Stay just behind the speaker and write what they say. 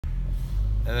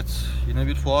Evet, yine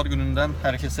bir fuar gününden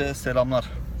herkese selamlar.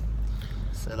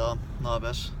 Selam, ne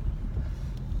haber?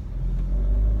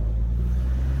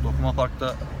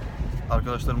 DokumaPark'ta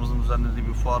arkadaşlarımızın düzenlediği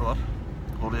bir fuar var.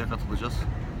 Oraya katılacağız.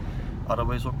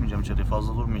 Arabayı sokmayacağım içeriye,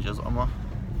 fazla durmayacağız ama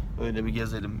öyle bir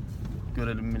gezelim,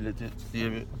 görelim milleti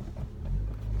diye bir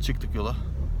çıktık yola.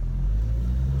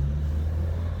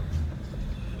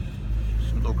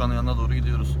 Şimdi Okan'ın yanına doğru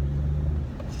gidiyoruz.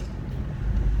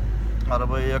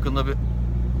 Arabayı yakında bir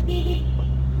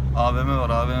AVM var.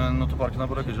 AVM'nin otoparkına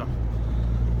bırakacağım.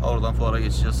 Oradan fuara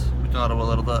geçeceğiz. Bütün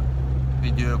arabaları da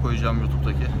videoya koyacağım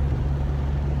YouTube'daki.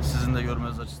 Sizin de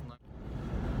görmeniz açısından.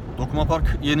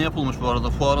 DokumaPark yeni yapılmış bu arada,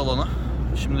 fuar alanı.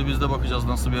 Şimdi biz de bakacağız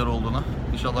nasıl bir yer olduğuna.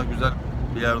 İnşallah güzel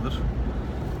bir yerdir.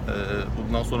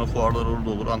 Bundan sonra fuarlar orada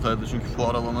olur. Antalya'da çünkü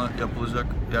fuar alanı yapılacak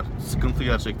yer sıkıntı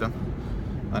gerçekten.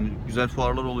 Hani güzel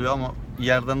fuarlar oluyor ama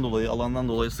yerden dolayı, alandan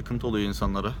dolayı sıkıntı oluyor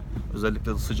insanlara.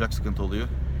 Özellikle de sıcak sıkıntı oluyor.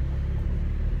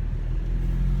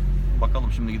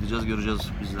 Bakalım, şimdi gideceğiz, göreceğiz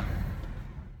biz de.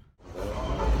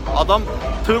 Adam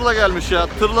tırla gelmiş ya.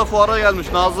 Tırla fuara gelmiş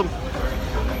Nazım.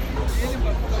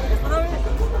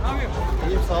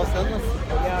 İyiyim, sağ ol, sen nasılsın?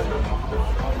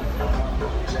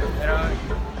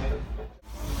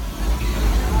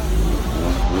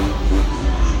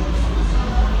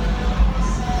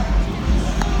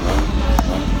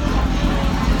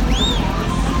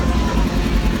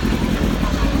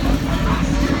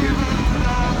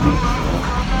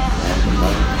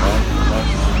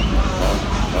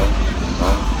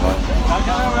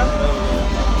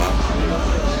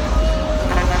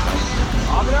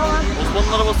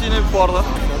 Osman'ın arabası yine bir fuarda.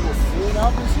 Ne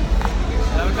yapıyorsun?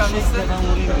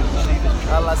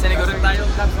 Valla seni gördük daha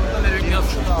yolun karşısında nereye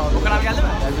gidiyorsun? Okan abi geldi mi?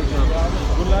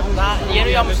 Daha yeni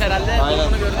uyanmış herhalde. Aynen,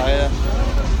 Onu gördük. aynen.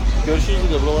 Görüşürüz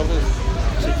diyor, buralardayız.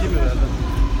 Çekeyim mi herhalde?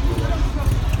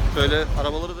 Böyle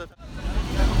arabaları da...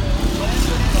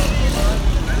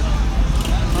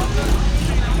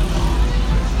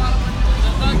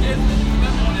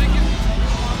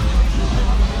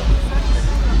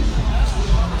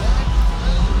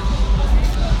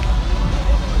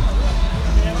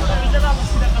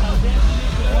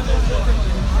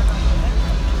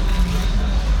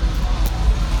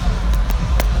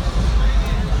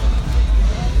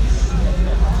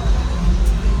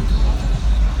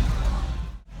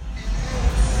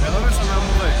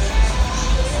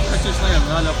 Kaç yaşına geldin?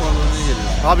 Hala fuarlarına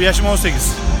geliyor. Abi yaşım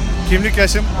 18. Kimlik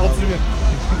yaşım 31.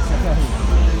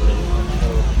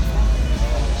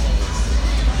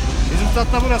 Bizim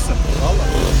statta burası. Valla.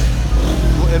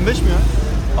 Bu M5 mi ya?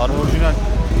 Harbi Orijinal.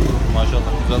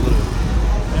 maşallah, güzel duruyor.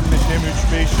 M5,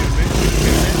 M3, 5, 25, 20.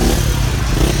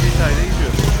 Bir tane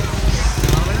gidiyor.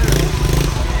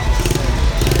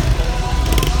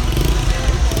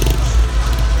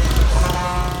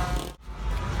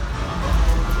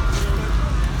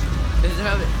 Özlem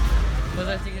abi.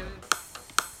 Fotoğraf çekebilir miyim?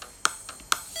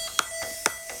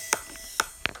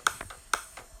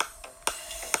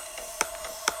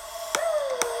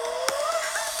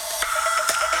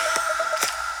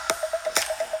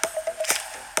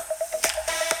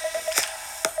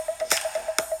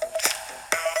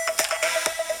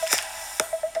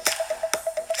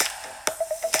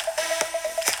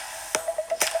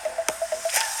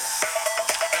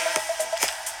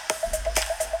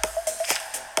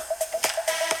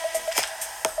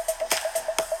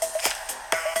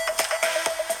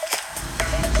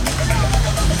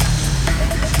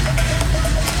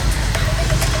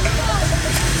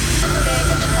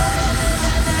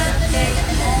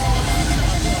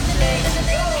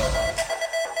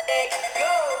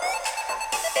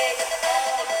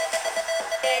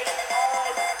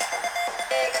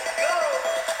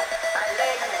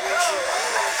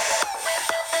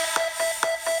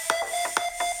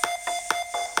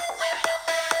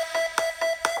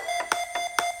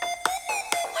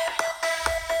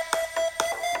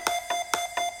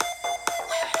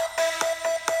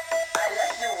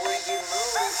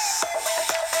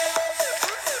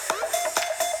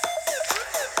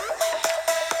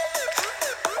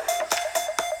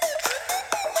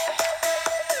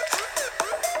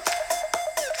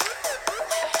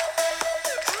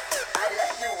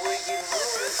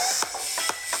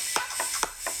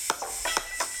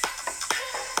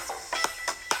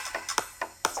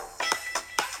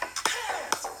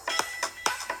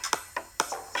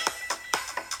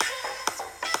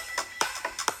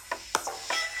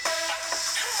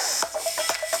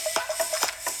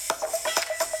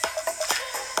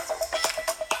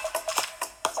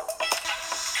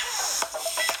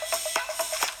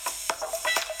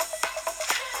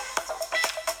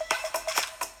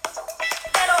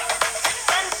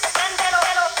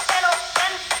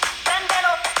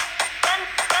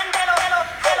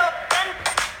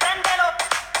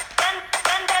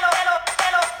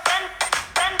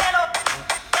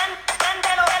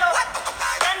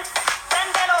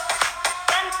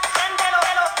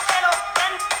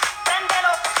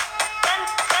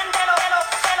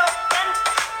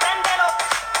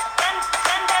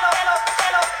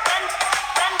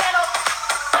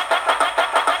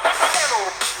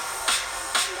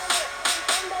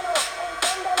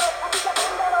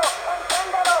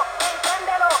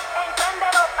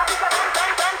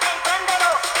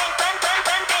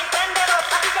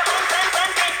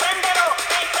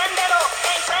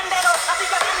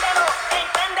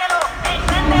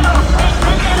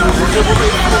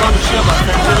 çalışıyor bak.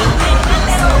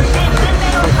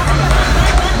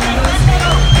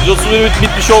 131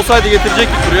 bitmiş olsaydı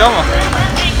getirecektik buraya ama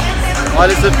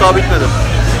maalesef daha bitmedi.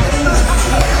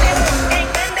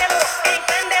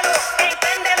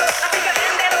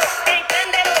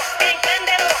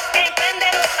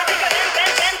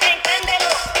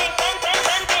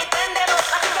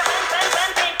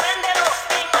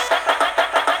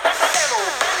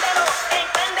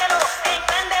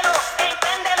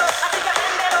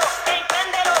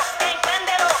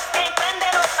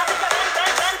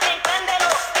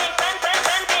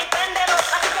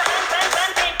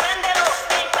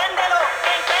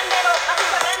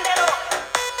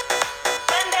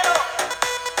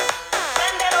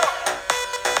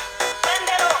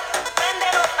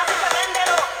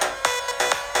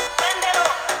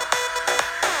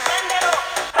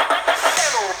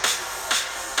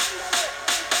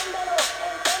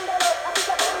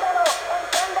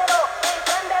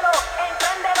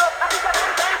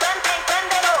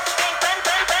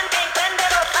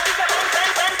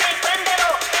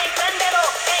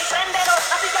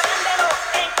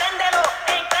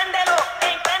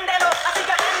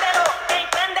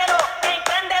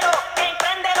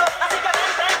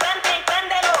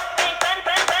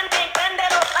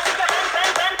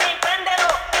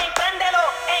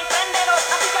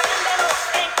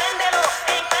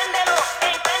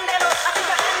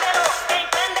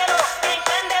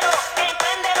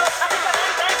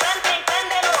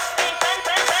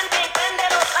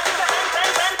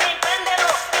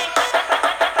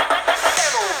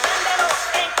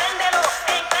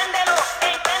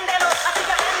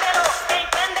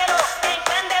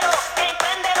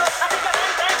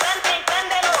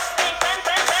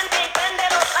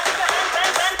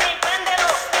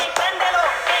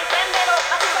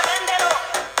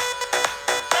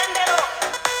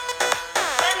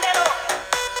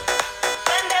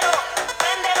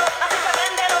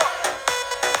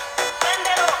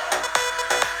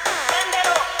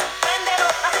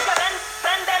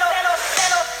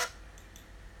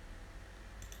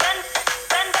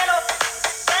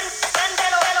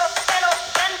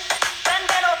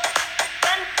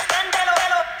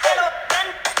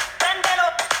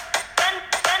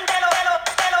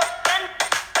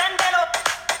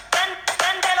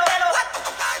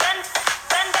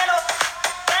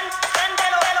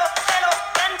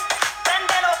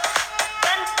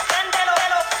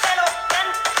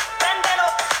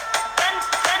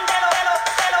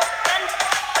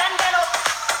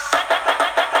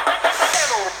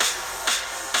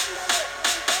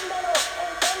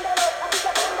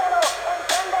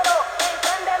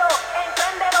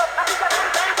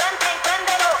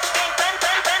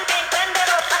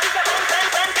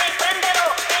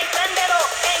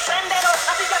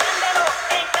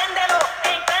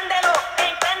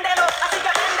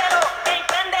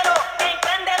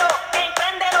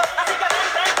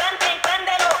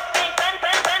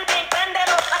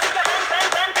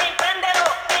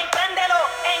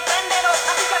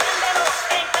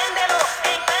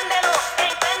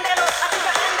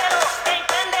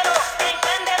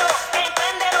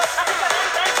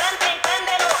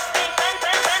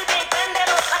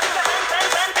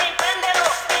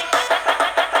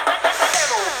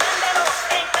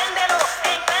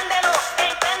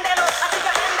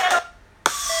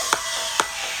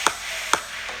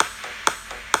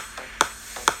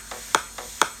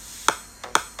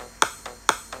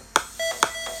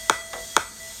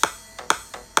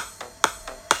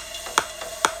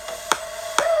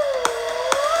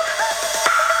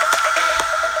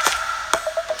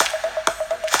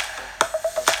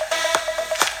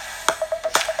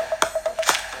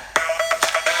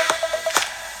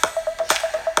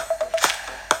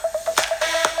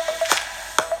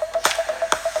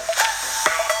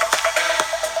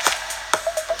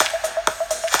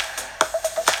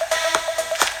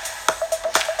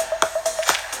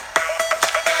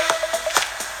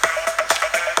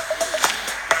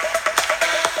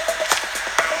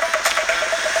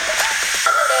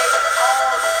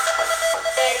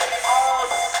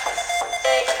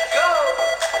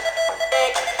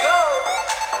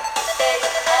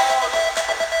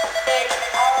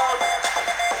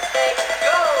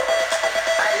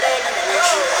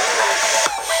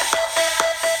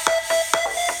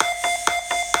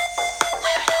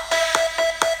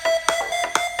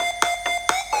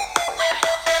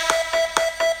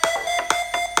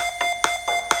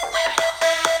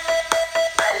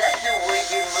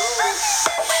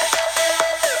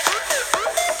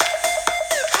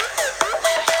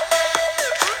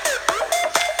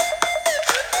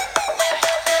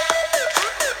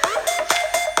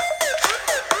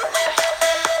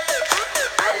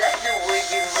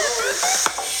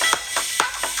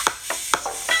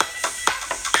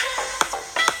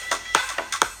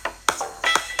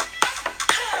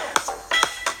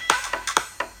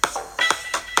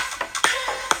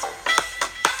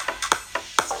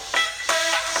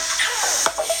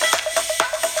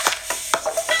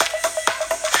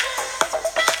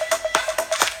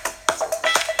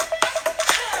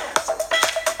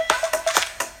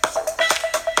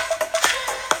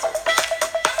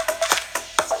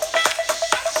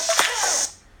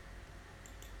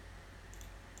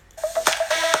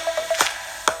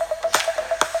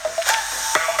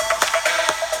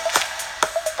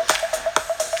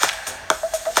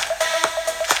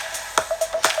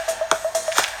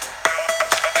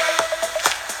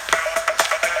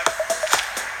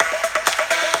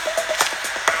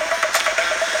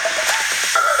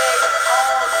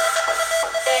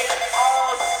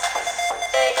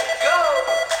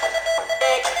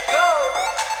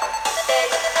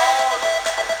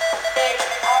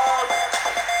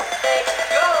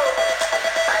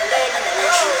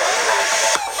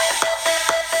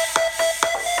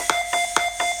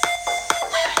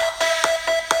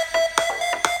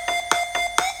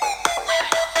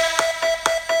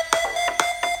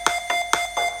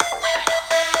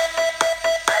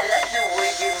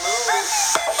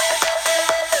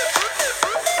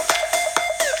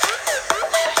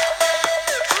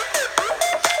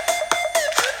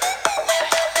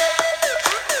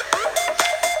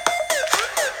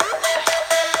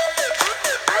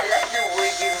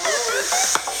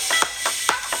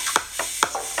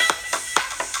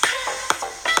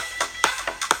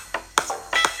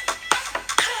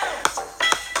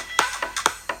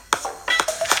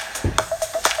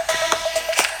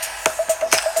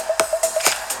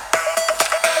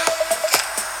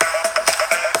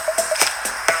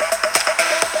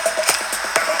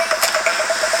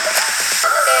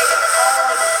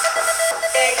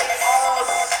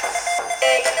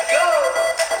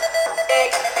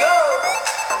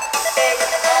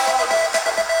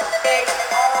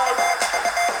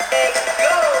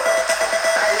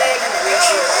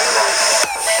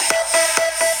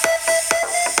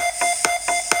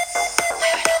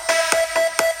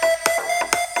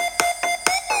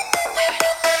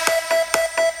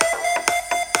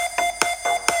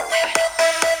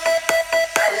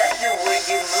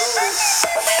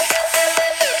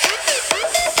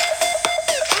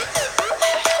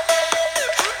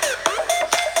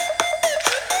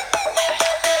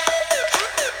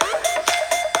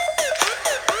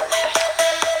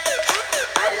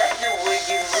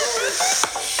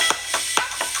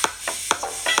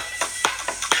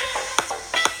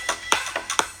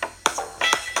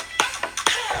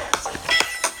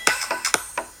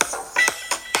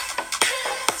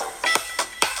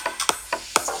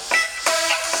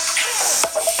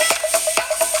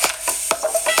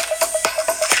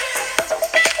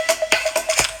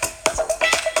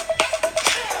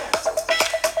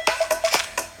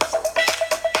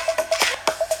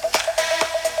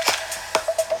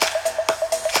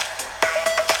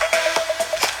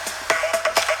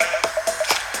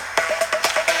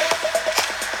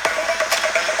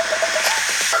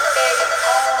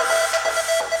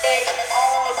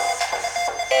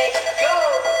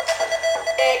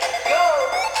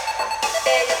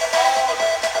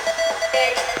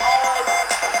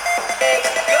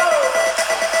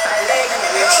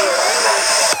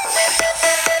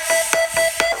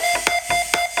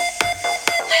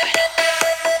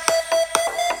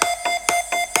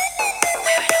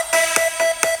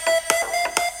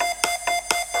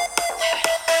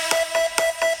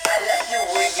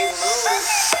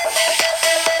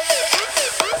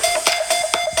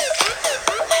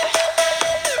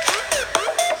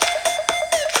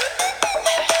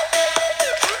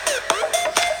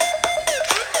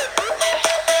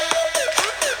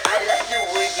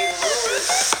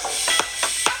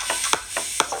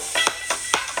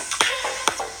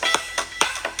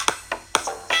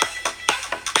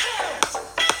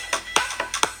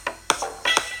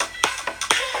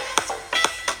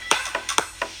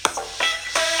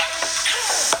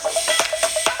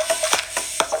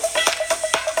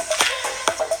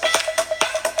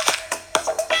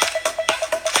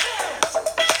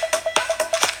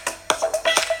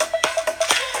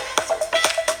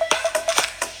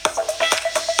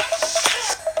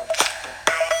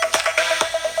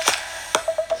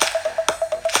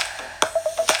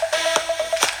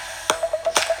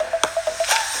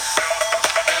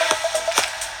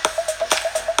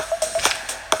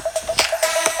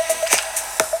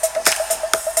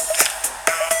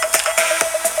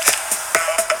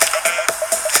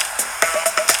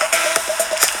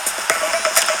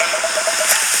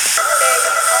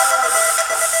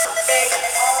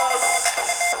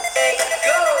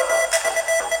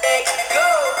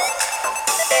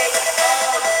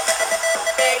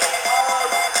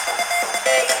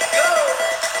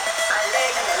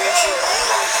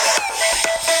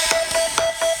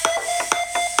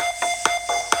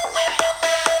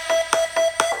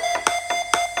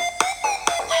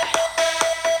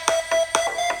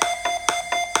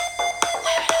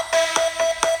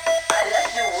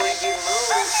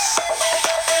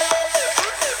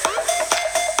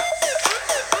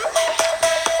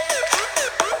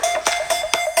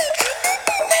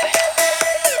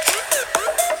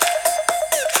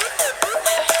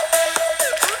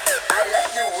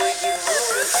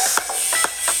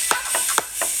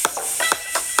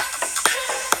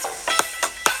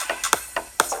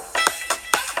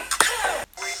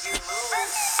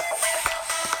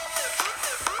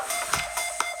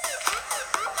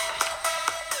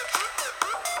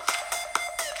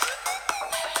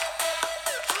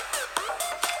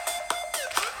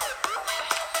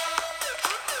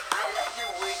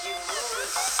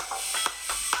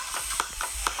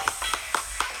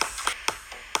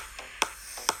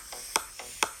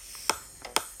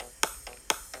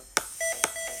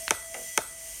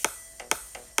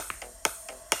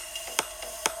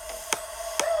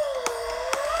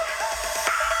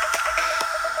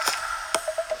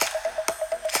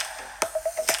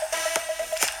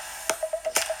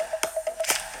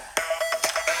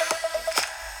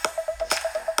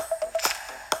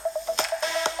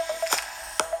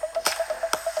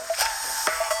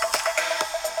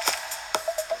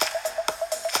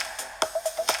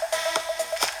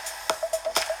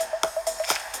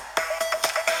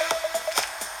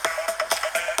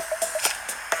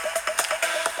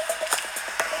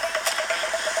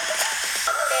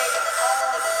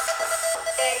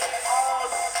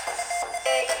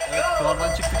 Evet,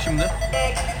 fuardan çıktık şimdi.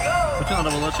 Bütün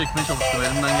arabaları çekmeye çalıştım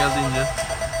elimden geldiğince.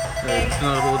 Bütün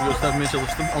arabaları göstermeye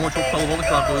çalıştım ama çok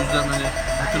kalabalık vardı, o yüzden hani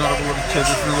bütün arabaların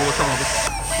çevresine dolaşamadık.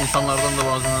 İnsanlardan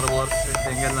da bazen arabalar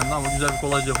engellendi ama güzel bir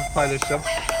kolaj yapıp paylaşacağım.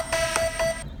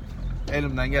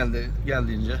 Elimden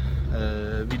geldiğince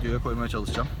videoya koymaya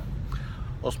çalışacağım.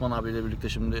 Osman abiyle birlikte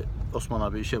şimdi Osman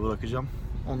abi işe bırakacağım.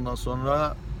 Ondan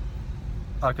sonra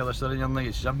arkadaşların yanına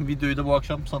geçeceğim. Videoyu da bu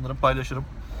akşam sanırım paylaşırım.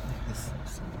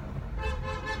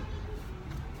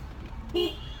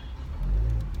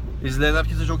 İzleyen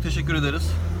herkese çok teşekkür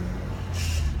ederiz.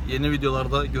 Yeni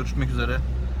videolarda görüşmek üzere.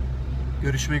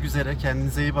 Görüşmek üzere.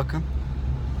 Kendinize iyi bakın.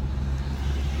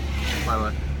 Bay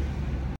bay.